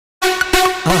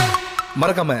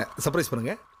மறக்காம சர்ப்ரைஸ்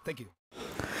பண்ணுங்க. Thank you.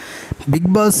 Big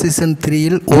Boss season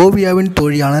 3 ஓவியாவின்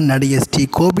தோழியான நடிகை ஸ்ரீ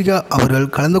கோபிகா அவர்கள்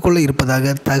கலந்து கொள்ள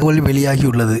இருப்பதாக தகவல்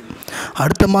வெளியாகியுள்ளது.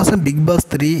 அடுத்த மாதம் பிக் பாஸ்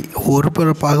 3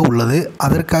 ஒளிபரப்பாக உள்ளது.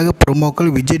 அதற்காக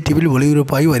ப்ரோமோக்கள் விஜய் டிவியில்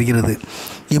ஒளிபரப்பாகி வருகிறது.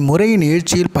 இம்முறை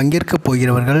நிகழ்ச்சியில் பங்கேற்கப்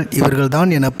போகிறவர்கள்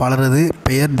இவர்கள்தான் என பலரது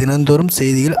பெயர் தினந்தோறும்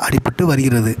செய்தியில் அடிபட்டு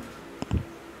வருகிறது.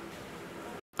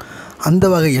 அந்த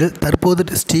வகையில் தற்போது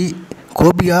ஸ்ரீ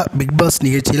கோபிகா பிக் பாஸ்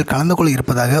நிகழ்ச்சியில் கலந்து கொள்ள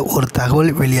இருப்பதாக ஒரு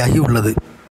தகவல் வெளியாகி உள்ளது.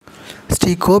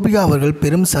 ஸ்ரீ கோபிகா அவர்கள்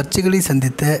பெரும் சர்ச்சைகளை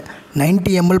சந்தித்த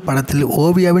 90ml படத்தில்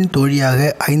ஓவியாவின் தோழியாக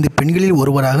 5 பெண்களில்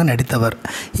ஒருவராக நடித்தவர்.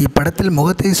 இப்படத்தில்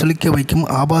முகத்தை சுளிக்க வைக்கும்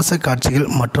ஆபாச காட்சிகள்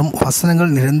மற்றும்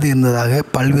வசனங்கள் நிறைந்து இருந்ததாக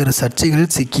பல்வேறு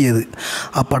சர்ச்சைகளில் சிக்கியது.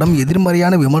 அப்படம்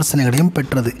எதிர்மறையான விமர்சனங்களையும்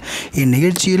பெற்றது.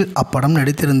 இந்நிகழ்ச்சியில் அப்படம்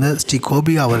நடித்திருந்த ஸ்ரீ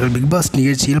கோபிகா அவர்கள் பிக்பாஸ்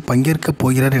நிகழ்ச்சியில் பங்கேற்கப்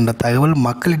போகிறார் என்ற தகவல்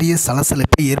மக்களிடையே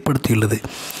சலசலப்பை ஏற்படுத்தியுள்ளது.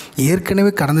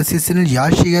 ஏற்கனவே கடந்த சீசனில்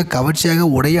யாஷிகா கவர்ச்சியாக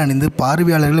உடை அணிந்து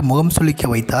பார்வையாளர்களை முகம் சுளிக்க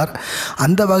வைத்தார்.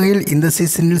 அந்த வகையில் இந்த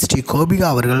சீசனில் ஸ்ரீ கோபிகா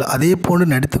அவர்கள் அதே போன்று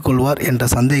நடித்துக் கொள்வார் என்ற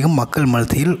சந்தேகம் மக்கள்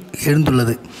மத்தியில்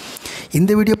எழுந்துள்ளது.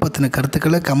 இந்த வீடியோ பற்றின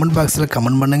கருத்துக்களை கமெண்ட் பாக்ஸில்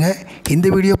கமெண்ட் பண்ணுங்கள். இந்த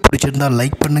வீடியோ பிடிச்சிருந்தால்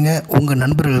லைக் பண்ணுங்கள், உங்கள்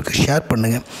நண்பர்களுக்கு ஷேர்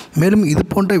பண்ணுங்கள். மேலும் இது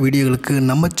போன்ற வீடியோகளுக்கு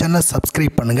நம்ம சேனலை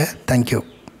சப்ஸ்கிரைப் பண்ணுங்கள். தேங்க்யூ.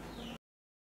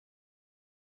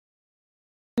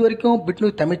 இது வரைக்கும் பிட்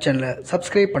நியூஸ் தமிழ் சேனலை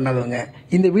சப்ஸ்கிரைப் பண்ணாதவங்க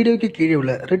இந்த வீடியோக்கு கீழே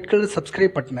உள்ள ரெட் கலர்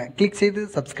சப்ஸ்கிரைப் பட்டனை கிளிக் செய்து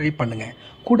சப்ஸ்கிரைப் பண்ணுங்கள்.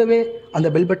 கூடவே அந்த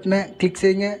பெல் பட்டனை கிளிக்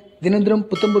செய்யுங்க. தினந்தோறும்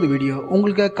 19 வீடியோ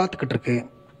உங்களுக்காக காத்துக்கிட்டு இருக்கு.